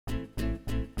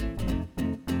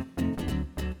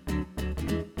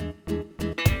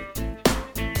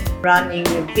Running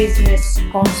a business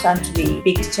constantly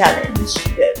big challenge.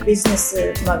 The business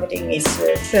marketing is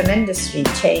tremendously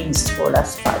changed for the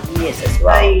last 5 years as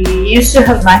well. I used to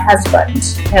have my husband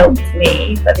help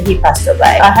me, but he passed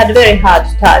away. I had a very hard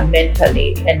time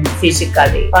mentally and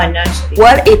physically, financially.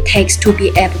 What it takes to be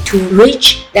able to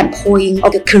reach that point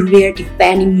of the career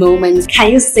defining moments.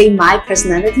 Can you say my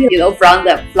personality? From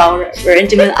the flower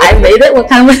arrangement I made it, what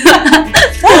kind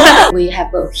of we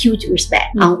have a huge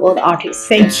respect on all the artists.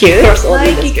 Thank you. My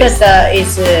Ikikata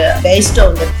is based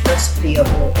on the philosophy of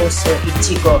also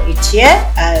Ichigo Ichie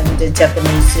and the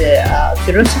Japanese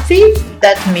philosophy.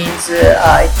 That means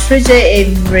I treasure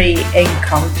every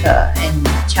encounter and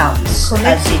chance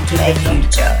as into the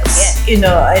future.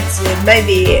 Yeah. It's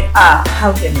maybe,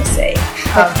 how can I say?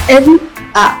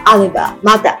 あれば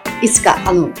まだいつか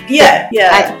Yeah, yeah.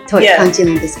 はい、という感じ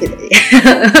なんですけど。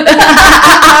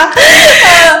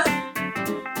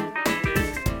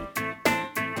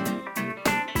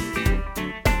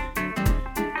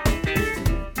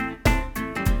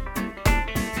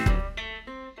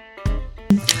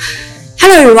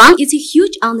Hello everyone, it's a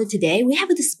huge honor today. We have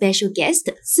the special guest,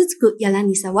 Setsuko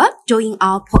Yanagisawa, joining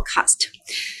our podcast.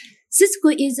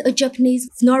 Setsuko is a Japanese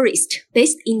florist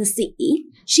based in Sydney.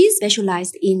 She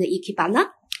specialized in the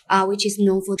ikebana, which is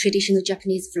known for traditional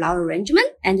Japanese flower arrangement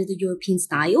and the European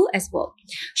style as well.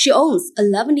 She owns a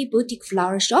lovely boutique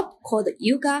flower shop called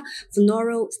Yuga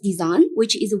Floral Design,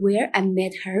 which is where I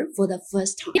met her for the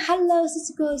first time. Hello,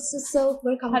 Setsuko. So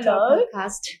welcome to our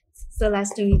podcast. So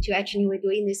nice to meet you. Actually, we're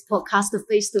doing this podcast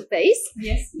face to face.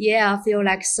 Yes. Yeah, I feel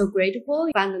like so grateful.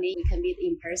 Finally, we can meet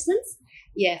in person.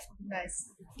 Yeah.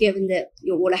 Nice. Given that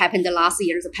what happened the last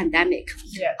year, the pandemic.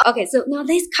 Yeah. Okay, so now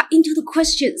let's cut into the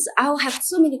questions. I'll have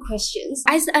so many questions.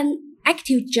 As an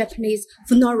active Japanese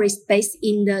florist based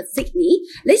in Sydney,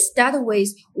 let's start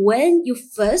with when you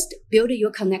first build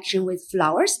your connection with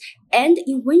flowers and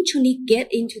eventually get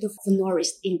into the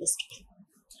florist industry.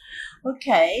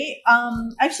 Okay.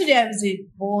 Actually, I was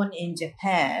born in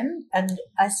Japan, and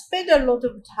I spent a lot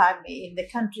of time in the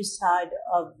countryside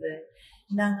of the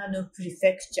Nagano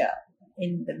Prefecture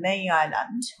in the main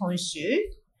island, Honshu,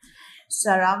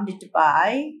 surrounded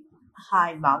by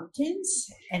high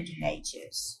mountains and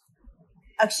natures.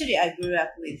 Actually, I grew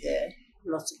up with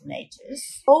lots of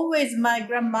natures. Always my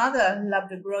grandmother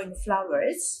loved growing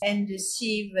flowers, and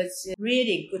she was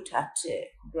really good at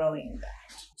growing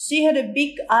that. She had a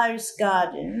big iris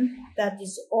garden that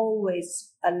is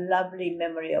always a lovely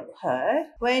memory of her.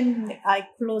 When I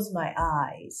close my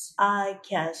eyes, I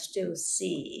can still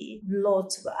see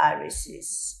lots of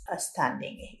irises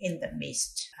standing in the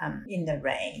mist, in the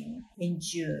rain, in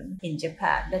June, in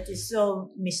Japan. That is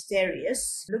so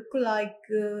mysterious. Look like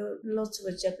lots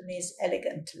of Japanese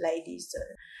elegant ladies.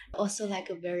 Also like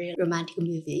a very romantic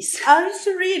movies. It's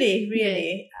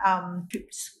really,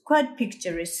 quite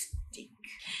picturesque.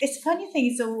 It's funny thing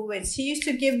is always, she used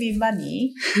to give me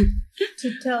money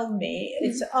to tell me,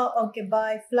 okay,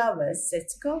 buy flowers,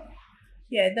 let's go.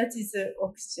 Yeah, that is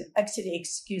actually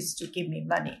excuse to give me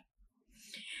money.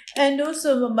 And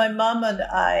also my mom and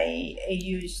I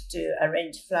used to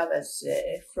arrange flowers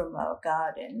from our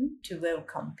garden to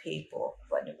welcome people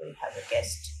when we have a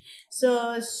guest.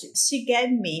 So she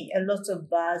gave me a lot of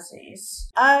vases.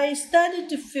 I started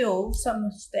to feel some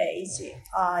stage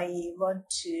I want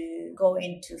to go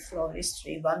into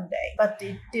floristry one day, but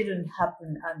it didn't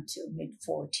happen until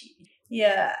mid-40s.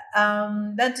 Yeah,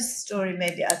 that is a story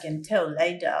maybe I can tell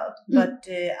later, but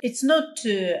it's not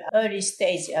early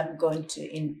stage I'm going to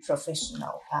in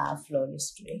professional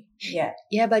floristry. Yeah.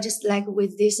 Yeah, but just like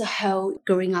with this whole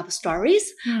growing up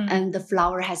stories, and the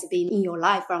flower has been in your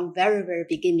life from very, very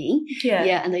beginning. Yeah.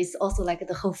 Yeah, and it's also like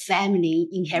the whole family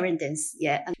inheritance.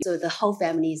 Yeah, and so the whole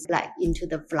family is like into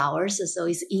the flowers, so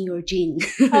it's in your gene.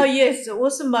 Oh yes,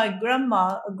 also my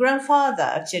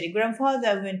grandfather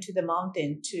went to the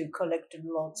mountain to collect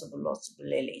lots of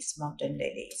lilies, mountain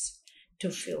lilies, to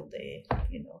fill the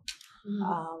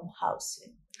house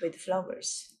with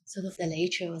flowers. Sort of the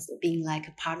nature was being like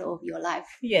a part of your life.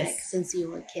 Yes. Like since you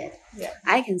were a kid. Yeah.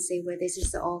 I can see where this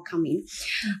is all coming.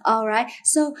 All right.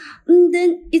 So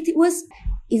then it was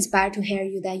inspired to hear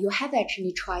you that you have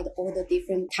actually tried all the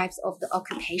different types of the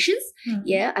occupations.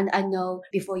 Yeah. And I know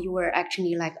before you were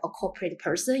actually like a corporate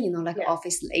person, like an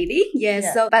office lady.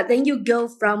 Yeah. So, but then you go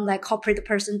from like corporate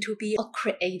person to be a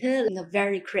creator in a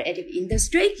very creative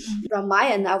industry. From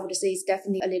my end, I would say it's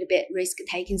definitely a little bit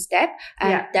risk-taking step,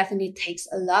 and definitely takes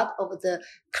a lot of the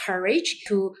courage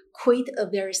to quit a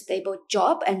very stable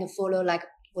job and follow like,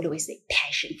 what do we say,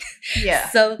 passion. Yeah.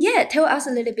 So tell us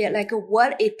a little bit like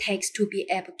what it takes to be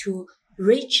able to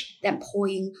reach that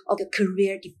point of the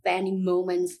career defining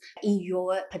moments in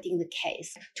your particular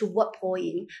case? To what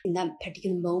point in that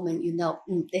particular moment,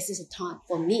 this is a time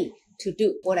for me to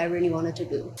do what I really wanted to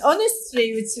do?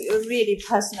 Honestly, it's a really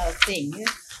personal thing.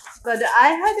 But I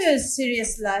had a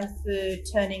serious life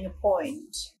turning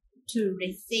point to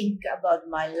rethink about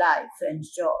my life and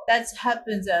job. That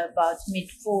happens about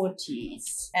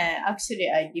mid-40s. Actually,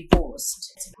 I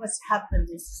divorced. What's happened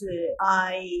is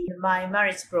my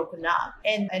marriage broken up,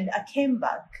 and I came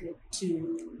back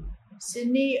to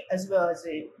Sydney as well as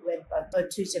I went back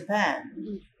to Japan.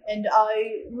 Mm-hmm. And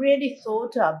I really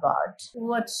thought about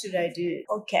what should I do?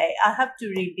 Okay, I have to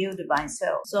rebuild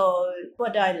myself. So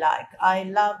what I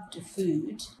loved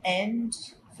food and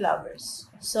flowers.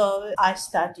 So I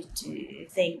started to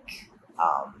think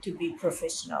to be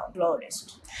professional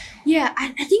florist. Yeah, I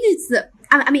think it's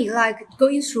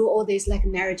going through all this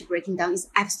marriage breaking down is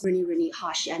absolutely really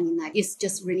harsh. It's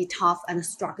just really tough and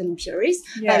struggling periods.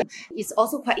 Yeah. But it's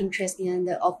also quite interesting and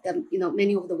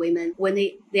many of the women when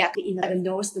they are in the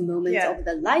lowest moments of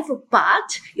their life,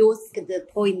 but it was the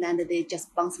point that they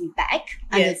just bouncing back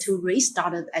and to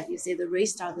restart it, as you say,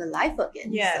 restart the life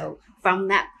again. Yeah. So from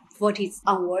that 40s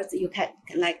onwards, you can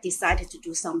decided to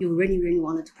do something you really, really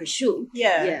wanted to pursue.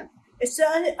 Yeah. So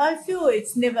I feel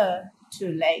it's never too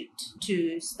late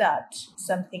to start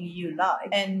something you like.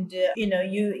 And,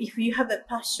 if you have a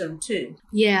passion too.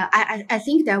 Yeah, I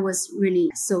think that was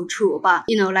really so true. But,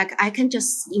 I can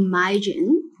just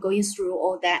imagine going through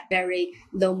all that very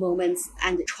low moments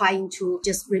and trying to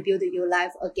just rebuild your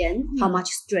life again, how much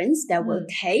strength that will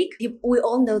take. We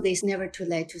all know there's never too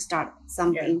late to start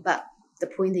something, but the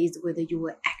point is whether you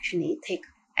will actually take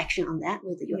action on that,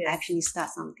 whether you actually start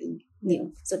something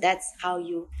new. So that's how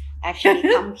you actually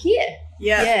come here.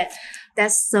 Yeah.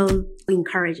 That's so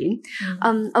encouraging.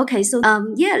 Okay, so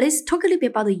let's talk a little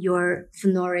bit about your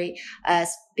Funori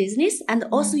business and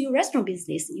also your restaurant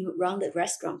business. You run the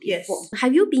restaurant before. Yes.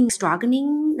 Have you been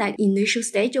struggling initial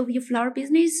stage of your flower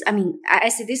business? I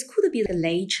say this could be the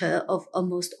nature of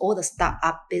almost all the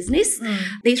startup business.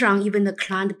 Later on, even the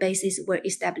client bases were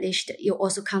established. You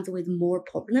also comes with more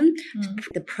problem.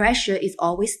 The pressure is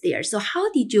always there. So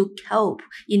how did you cope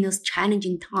in this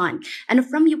challenging time? And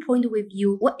from your point of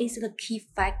view, what is the key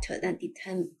factor that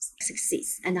determines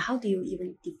success? And how do you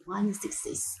even define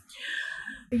success?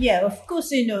 Yeah, of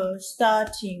course,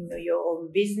 starting your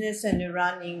own business and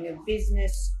running a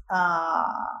business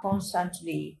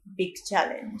constantly big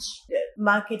challenge.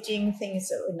 Marketing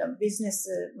things, business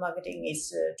marketing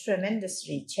is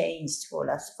tremendously changed for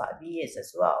the last 5 years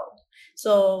as well.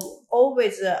 So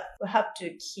always have to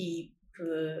keep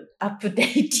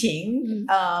updating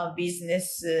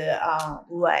business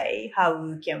way, how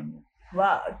we can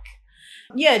work.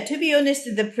 Yeah, to be honest,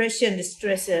 the pressure and the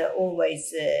stress are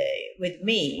always with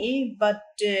me. But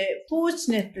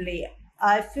fortunately,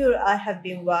 I feel I have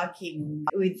been working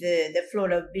with the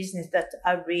floral business that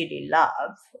I really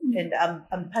love, and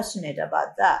I'm passionate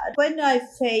about that. When I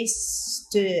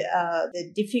faced the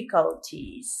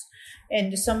difficulties,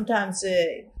 and sometimes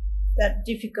that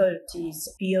difficulties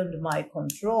beyond my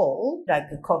control, like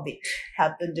COVID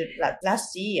happened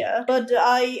last year. But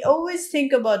I always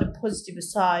think about the positive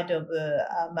side of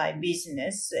my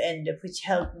business, and which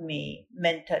helped me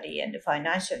mentally and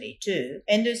financially too.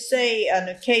 And to say,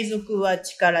 継続は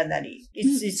力なり.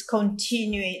 It's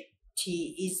continuity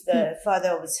is the father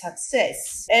of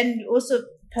success. And also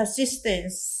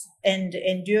persistence and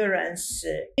endurance.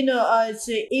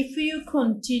 If you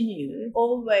continue,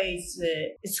 always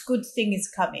it's good thing is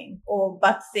coming or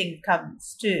bad thing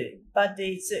comes too. But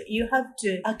you have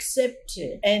to accept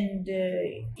it, and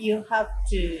you have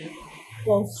to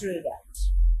go through that.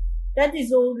 That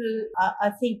is all.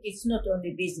 I think it's not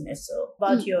only business,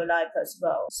 but your life as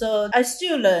well. So I'm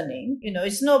still learning.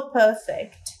 It's not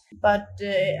perfect. But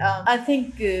I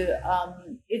think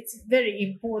it's very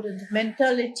important.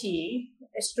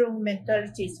 A strong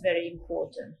mentality is very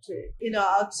important too.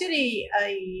 Actually, I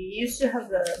used to have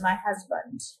my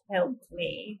husband helped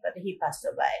me, but he passed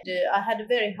away. I had a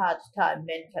very hard time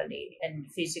mentally and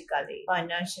physically,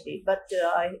 financially, but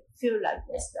I feel like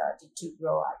I started to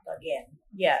grow up again.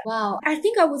 Yeah. Wow. I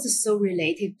think I was so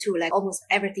related to almost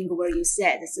everything where you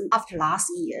said. So after last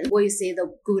year, where you say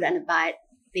the good and the bad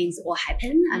things all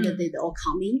happen and they all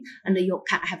come in, and you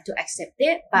kind of have to accept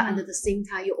it, but at the same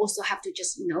time you also have to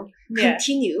just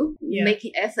continue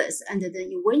making efforts, and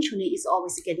then eventually it's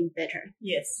always getting better.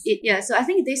 Yes. So I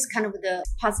think this kind of the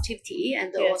positivity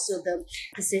and also the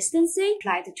persistency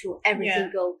applied to every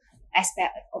single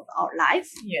aspect of our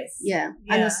life. Yes.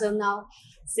 And so now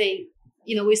say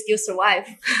we still survive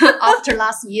after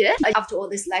last year, after all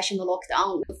this national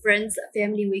lockdown. Friends,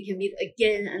 family, we can meet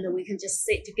again and we can just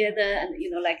sit together and,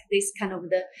 like this kind of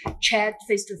the chat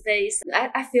face to face.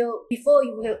 I feel before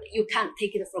you can't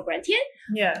take it for granted.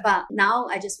 Yeah. But now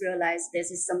I just realized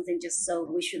this is something just so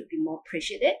we should be more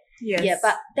appreciative. Yes. Yeah,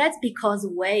 but that's because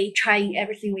we're trying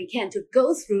everything we can to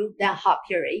go through that hard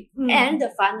period and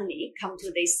finally come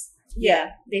to this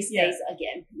these days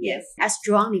again. Yes. I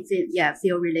strongly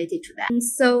feel related to that. And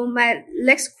so my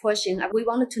next question, we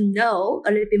wanted to know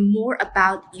a little bit more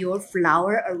about your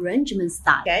flower arrangement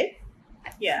style. Okay.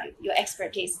 Yeah. Your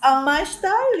expertise. My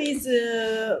style is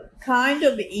kind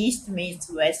of East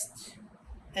meets West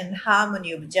and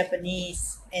harmony of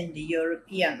Japanese and the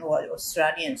European or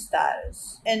Australian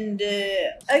styles. And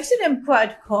actually, I'm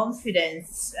quite confident.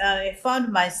 I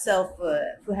found myself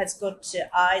who has got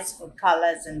eyes for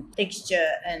colors and texture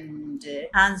and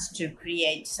hands to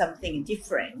create something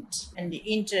different and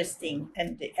interesting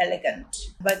and elegant.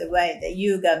 By the way, the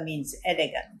yuga means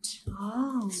elegant.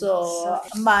 Oh, So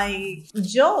my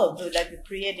job, like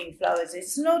creating flowers,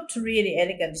 it's not really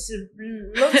elegant. It's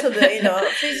lots of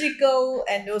physical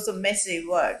and also messy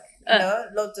work.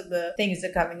 Lots of things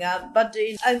are coming up. But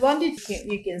I wanted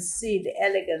you can see the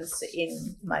elegance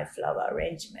in my flower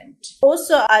arrangement.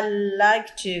 Also, I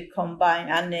like to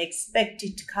combine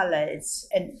unexpected colors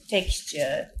and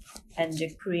texture and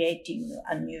creating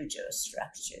unusual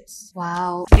structures.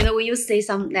 Wow. When you say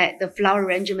something like the flower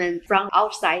arrangement from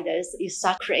outsiders is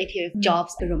such creative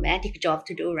jobs, a romantic job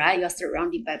to do, right? You're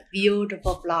surrounded by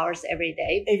beautiful flowers every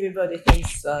day. Everybody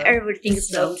thinks so. Everybody thinks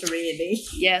so. Not really.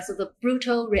 Yeah, so the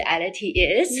brutal reality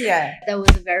is that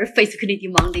was a very physically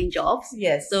demanding job.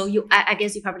 Yes. So I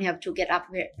guess you probably have to get up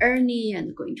very early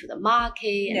and going to the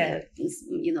market and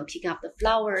picking up the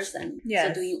flowers and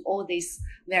so doing all this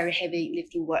very heavy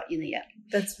lifting work.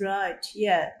 That's right.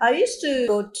 Yeah. I used to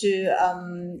go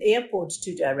to airport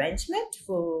to do arrangement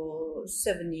for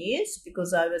 7 years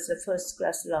because I was a first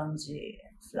class lounge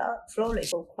florist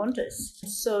for Qantas.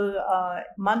 So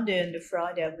Monday and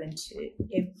Friday I went to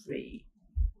every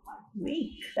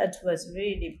week. That was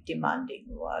really demanding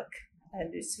work.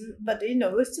 But it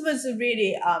was a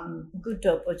really good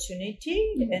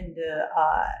opportunity, and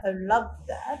I loved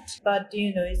that. But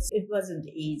it wasn't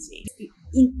easy.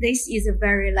 This is a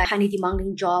very highly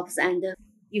demanding jobs, and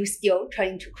you still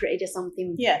trying to create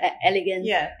something elegant.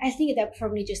 Yeah. I think that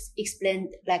probably just explained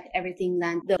everything.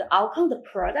 Then the outcome, the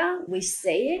product we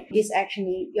say is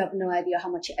actually you have no idea how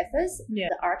much efforts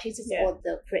the artists or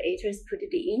the creators put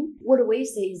it in. What we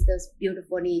say is those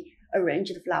beautifully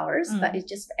arranged flowers, but it's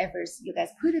just efforts you guys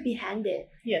put behind it.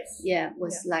 Yes. Yeah,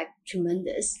 was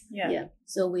tremendous. Yeah.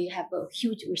 So we have a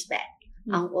huge respect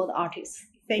on all the artists.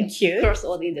 Thank you. Across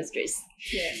all the industries.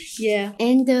 Yeah. Yeah.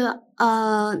 And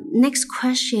next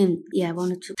question. Yeah, I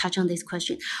wanted to touch on this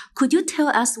question. Could you tell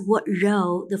us what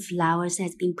role the flowers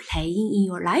has been playing in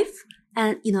your life?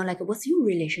 And, what's your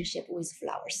relationship with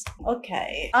flowers?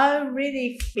 Okay. I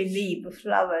really believe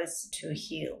flowers to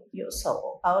heal your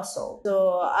soul, our soul.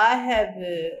 So I have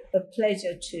a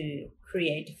pleasure to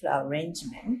create flower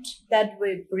arrangement that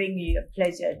will bring you a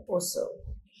pleasure, also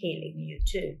healing you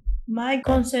too. My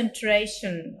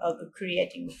concentration of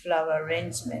creating flower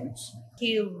arrangement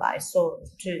heal my soul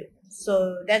too.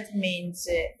 So that means,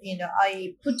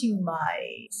 I putting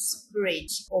my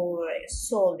spirit or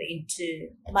soul into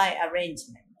my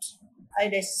arrangement. I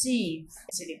receive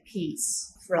actually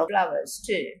peace from flowers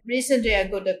too. Recently, I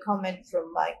got a comment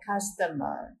from my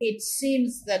customer. It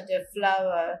seems that the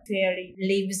flower fairy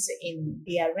lives in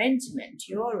the arrangement,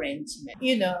 your arrangement.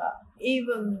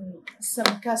 Even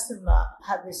some customer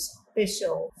have a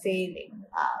special feeling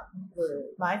with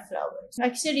my flowers.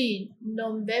 Actually,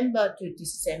 November to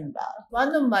December,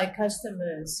 one of my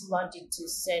customers wanted to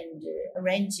send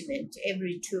arrangement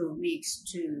every 2 weeks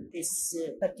to this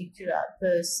particular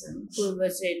person who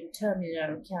was in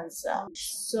terminal cancer.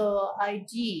 So I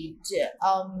did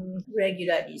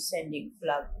regularly sending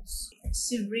flowers.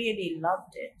 She really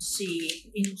loved it.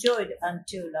 She enjoyed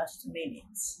until last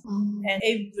minutes. And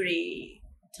every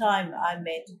time I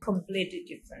made a completely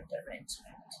different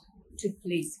arrangement to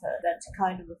please her. That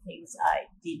kind of things I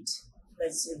did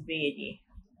was really,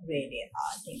 really,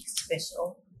 I think,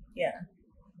 special. Yeah.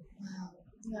 Wow.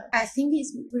 Yeah. I think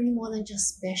it's really more than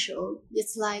just special.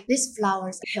 It's like these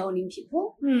flowers healing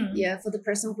people. Yeah, for the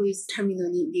person who is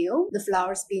terminally ill, the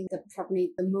flowers being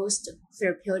probably the most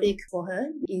therapeutic for her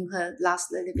in her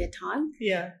last little bit of time.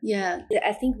 Yeah. Yeah.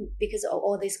 I think because of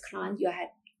all these clients you had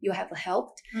you have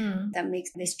helped that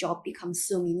makes this job become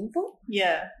so meaningful.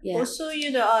 Yeah. Also,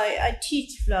 I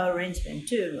teach flower arrangement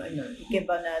too,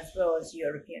 Ikebana as well as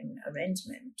European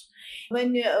arrangement.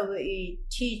 When we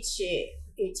teach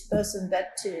each person,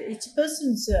 that each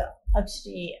person's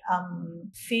actually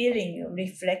feeling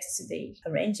reflects the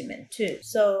arrangement too.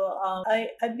 So I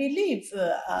believe,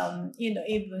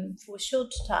 even for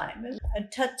short time,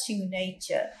 touching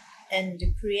nature and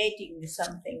creating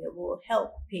something will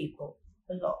help people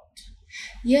a lot.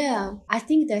 Yeah, I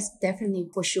think that's definitely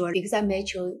for sure because I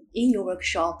met you in your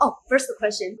workshop. Oh, first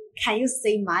question, can you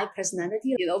say my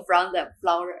personality, from the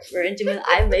flower arrangement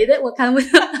I made it? What kind of,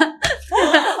 what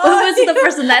was the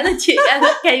personality? And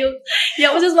can you,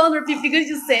 I was just wondering because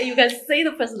you say you can say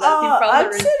the personality from the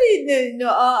actually, no,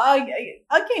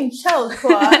 I can tell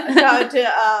quite,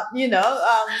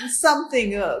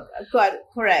 something quite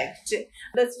correct.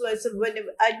 That's why when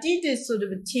I did a sort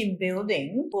of a team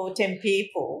building for 10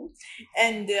 people,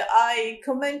 and I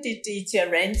commented each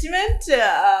arrangement,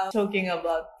 talking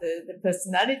about the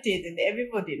personality, and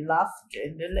everybody laughed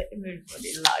and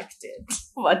everybody liked it,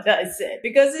 what I said.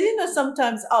 Because,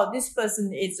 sometimes, this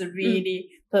person is a really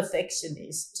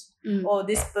perfectionist. Or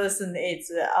this person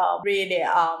is really,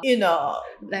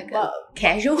 like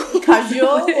casual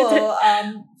or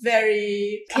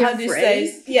very, carefree.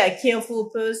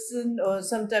 Careful person, or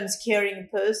sometimes caring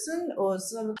person, or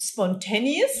some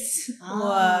spontaneous.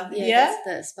 That's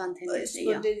the spontaneous.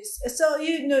 So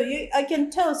I can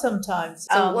tell sometimes.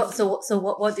 So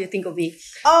what do you think will be?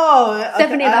 Okay,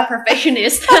 definitely not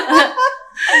perfectionist.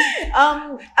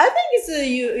 I think it's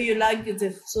you like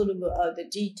the sort of the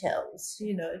details,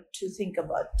 to think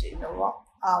about,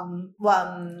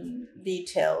 one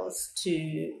details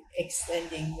to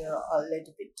extending a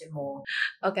little bit more.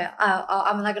 Okay,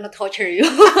 I'm not gonna torture you.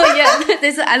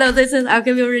 I know I'll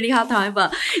give you a really hard time,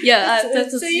 but so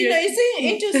it's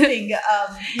interesting.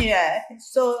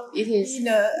 So it is.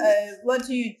 What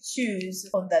you choose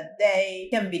on that day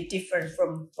can be different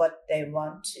from what they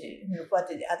want to, what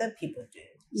the other people do.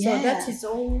 Yeah. So that is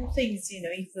all things.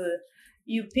 If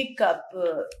you pick up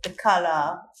the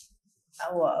color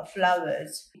or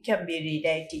flowers, it can be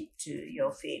related to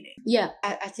your feeling. Yeah,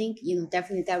 I think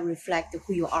definitely that reflects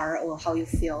who you are or how you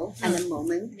feel at the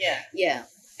moment. Yeah.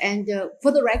 And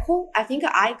for the record, I think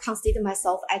I consider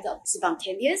myself as a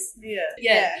spontaneous.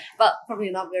 Yeah. But probably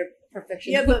not very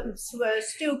perfectionist. Yeah, but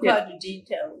still quite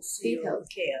details you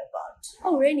care about.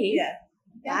 Oh, really? Yeah.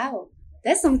 Wow.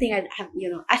 That's something I have,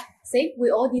 I say we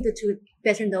all need to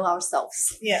better know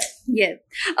ourselves. Yeah.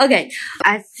 Okay.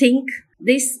 I think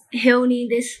this healing,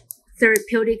 this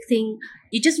therapeutic thing,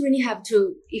 you just really have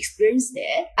to experience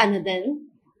it. And then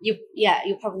you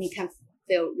probably can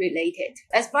feel related.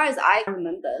 As far as I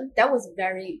remember, that was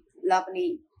very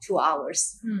lovely 2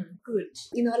 hours. Good.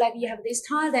 Like you have this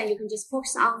time, then you can just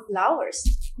focus on flowers.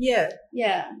 Yeah.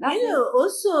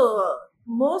 Also,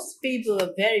 most people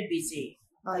are very busy.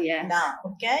 Oh, yeah. Now,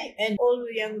 okay? And all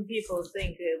young people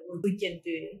think we can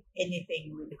do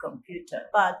anything with the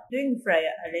computer. But doing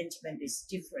flower arrangement is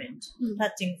different.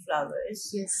 Touching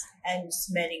flowers and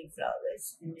smelling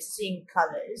flowers and seeing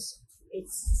colors.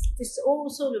 It's all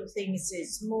sort of things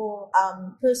is more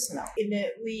personal.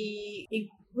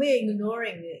 We're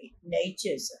ignoring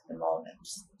natures at the moment.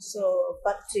 So,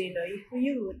 but if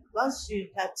once you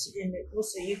touch, and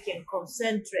also you can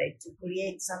concentrate to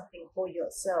create something for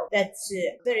yourself. That's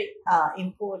very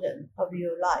important of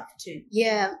your life too.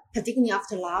 Yeah, particularly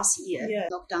after last year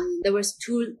lockdown, there was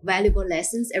 2 valuable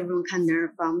lessons everyone can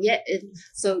learn from.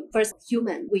 So first,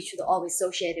 human, we should always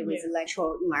associate it with the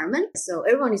natural environment. So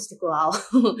everyone needs to go out.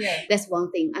 That's one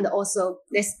thing, and also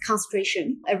there's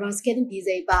concentration. Everyone's getting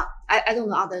busy, but I don't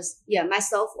know others.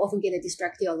 Myself often get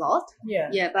distracted a lot.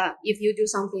 But if you do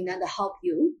something that help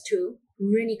you to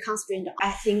really concentrate,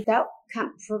 I think that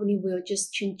probably will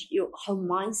just change your whole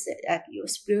mindset, your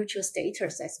spiritual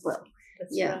status as well.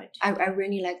 That's right. I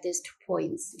really like these 2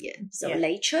 points. So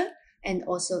nature and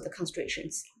also the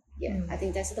concentrations. I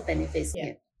think that's the benefits.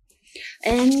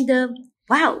 And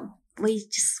wow. We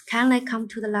just kind of come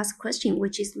to the last question,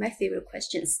 which is my favorite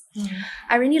questions.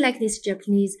 I really like this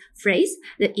Japanese phrase,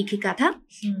 the ikigata.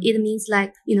 It means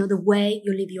like, the way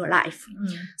you live your life.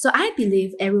 So I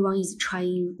believe everyone is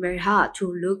trying very hard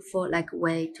to look for like a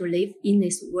way to live in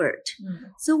this world.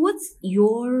 So what's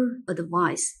your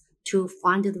advice to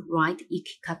find the right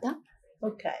ikigata?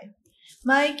 Okay.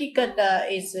 My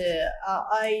ikigata is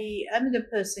I'm the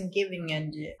person giving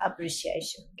and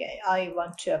appreciation. Okay, I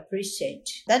want to appreciate.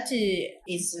 That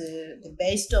is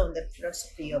based on the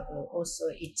philosophy of also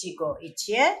Ichigo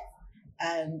Ichie,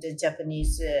 and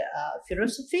Japanese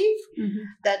philosophy.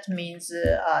 That means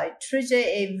I treasure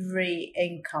every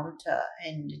encounter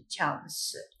and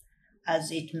chance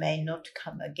as it may not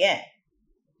come again.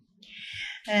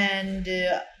 And,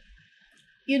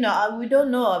 we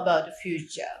don't know about the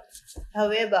future.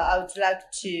 However, I would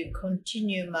like to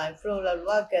continue my floral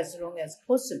work as long as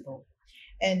possible.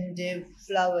 And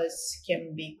flowers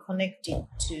can be connected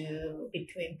to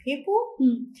between people.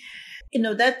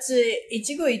 That's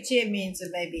ichigo ichie means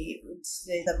maybe it's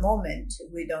the moment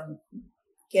we don't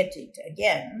get it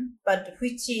again, but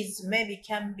which is maybe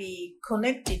can be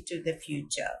connected to the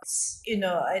future.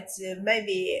 It's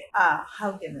maybe,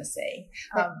 how can I say?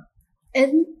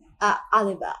 あ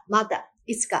れば、まだ、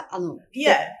いつか、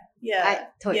yeah. は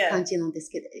い、という感じなんです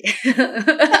けど。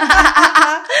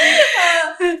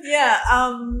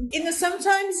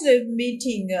Sometimes a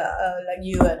meeting like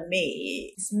you and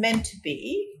me is meant to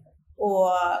be,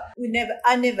 or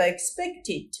I never expect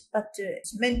it, but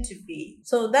it's meant to be.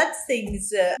 So that's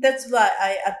why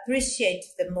I appreciate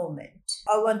the moment.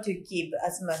 I want to give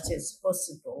as much as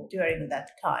possible during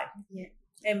that time. Yeah.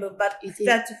 But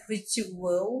that which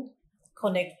will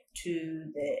connect to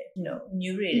the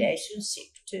new relationship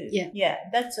too. Yeah,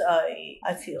 that's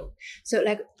I feel. So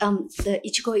like the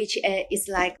ichigo ichie is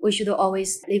like we should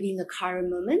always live in the current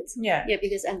moment. Yeah,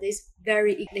 because at this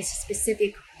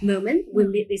specific moment we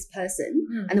meet this person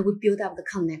and we build up the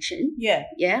connection.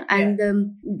 And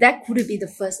that could be the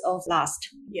first or last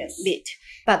meet,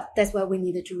 but that's why we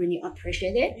needed to really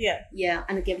appreciate it.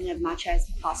 And give it as much as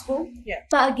possible.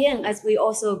 But again, as we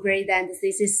also agree that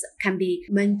this can be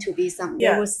meant to be something.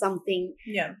 There was something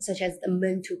such as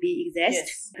meant to be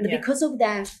exist, and because of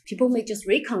that, people may just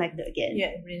reconnect again.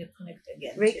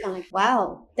 Reconnect.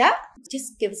 Wow, that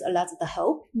just gives a lot of the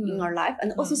hope in our life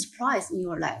and also surprise in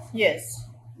your life.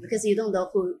 Because you don't know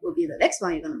who will be the next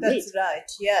one you're going to meet. That's right.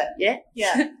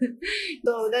 Yeah.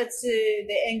 So that's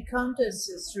the encounters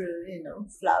through,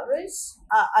 flowers.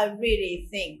 I really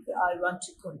think I want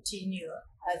to continue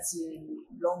as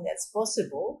long as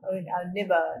possible. I mean, I'll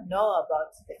never know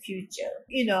about the future.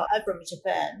 I'm from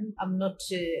Japan. I'm not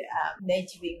a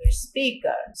native English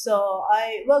speaker. So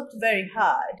I worked very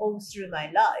hard all through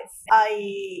my life.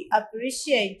 I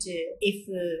appreciate if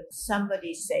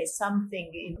somebody says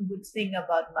something good thing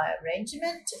about my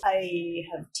arrangement. I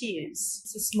have tears.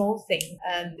 It's a small thing.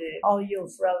 And your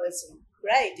flowers are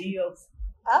great. Your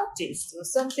artist or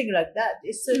something like that.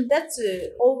 That's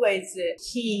always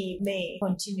he may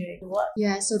continue to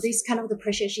work. So this kind of the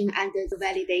appreciation and the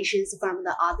validations from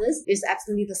the others is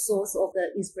absolutely the source of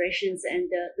the inspirations and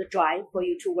the drive for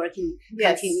you to work in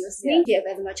continuously.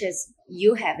 As much as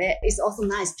you have it, it's also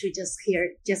nice to just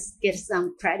get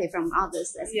some credit from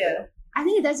others as well. I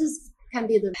think that just can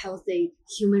be the healthy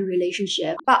human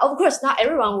relationship. But of course, not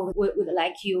everyone would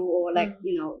like you or like,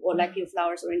 or like your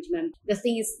flowers arrangement. The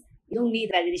thing is, you don't need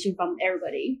validation from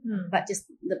everybody, but just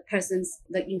the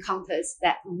encounters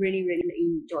that really, really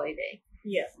enjoyed it.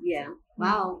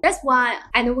 Wow. That's why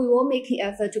I know we all making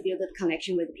effort to build a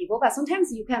connection with people, but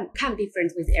sometimes you can't be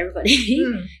friends with everybody.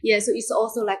 So it's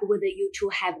also like whether you two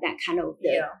have that kind of,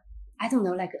 I don't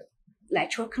know, like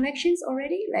lateral connections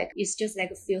already. Like it's just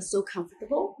like feel so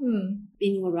comfortable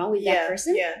being around with that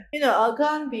person. I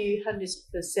can't be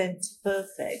 100%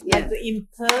 perfect. But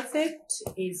imperfect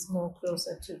is more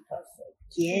closer to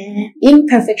perfect.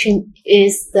 Imperfection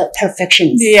is the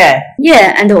perfection.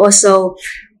 And also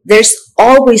there's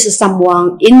always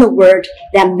someone in the world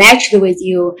that matched with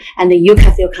you and you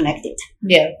can feel connected.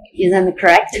 Isn't that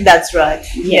correct? That's right.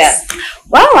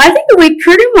 Wow, I think we're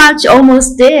pretty much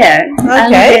almost there.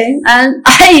 Okay. And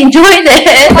I enjoyed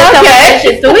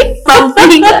it. Doing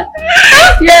something.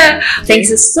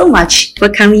 Thanks so much for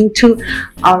coming to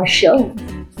our show.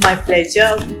 My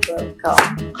pleasure.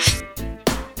 Welcome.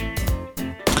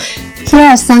 Here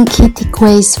are some key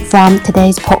takeaways from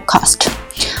today's podcast.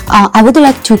 I would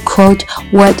like to quote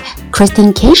what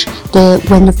Christine Kish, the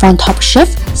winner from Top Chef,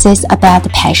 says about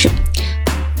passion.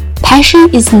 Passion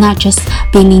is not just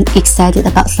being excited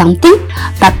about something,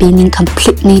 but being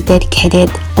completely dedicated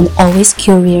and always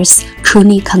curious,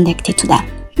 truly connected to that.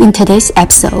 In today's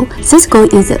episode,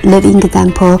 Setsuko is a living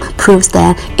example, proves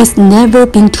that it's never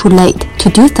been too late to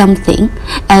do something,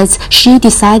 as she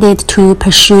decided to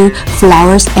pursue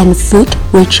flowers and food,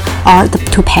 which are the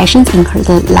two passions in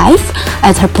her life,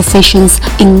 as her professions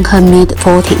in her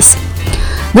mid-40s.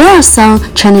 There are some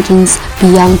challenges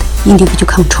beyond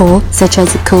individual control, such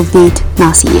as COVID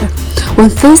last year. When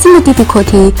facing the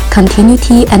difficulty,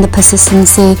 continuity and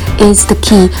persistency is the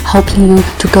key, helping you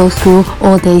to go through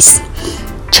all these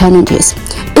challenges.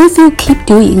 If you keep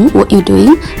doing what you're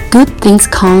doing, good things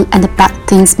come and bad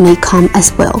things may come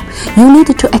as well. You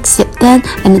need to accept them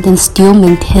and then still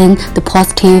maintain the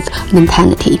positive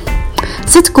mentality.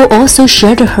 Setsuko also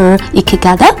shared her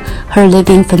ikigata, her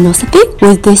living philosophy,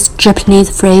 with this Japanese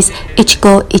phrase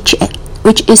ichigo ichie,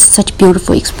 which is such a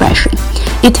beautiful expression.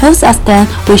 It tells us that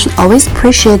we should always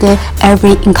appreciate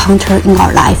every encounter in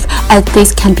our life, as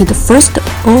this can be the first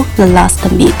or the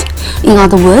last meet. In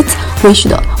other words, we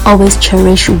should always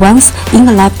cherish once in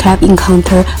a lifetime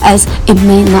encounter, as it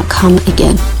may not come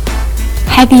again.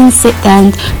 Having said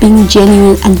that, being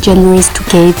genuine and generous to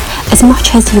give as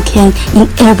much as you can in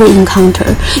every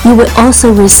encounter, you will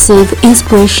also receive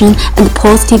inspiration and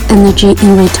positive energy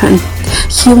in return.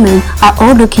 Humans are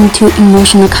all looking to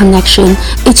emotional connection.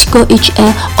 Ichigo ichie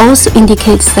also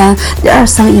indicates that there are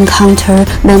some encounters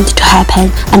meant to happen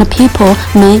and people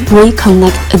may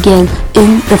reconnect again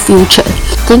in the future.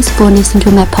 Thanks for listening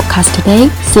to my podcast today.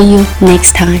 See you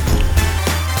next time.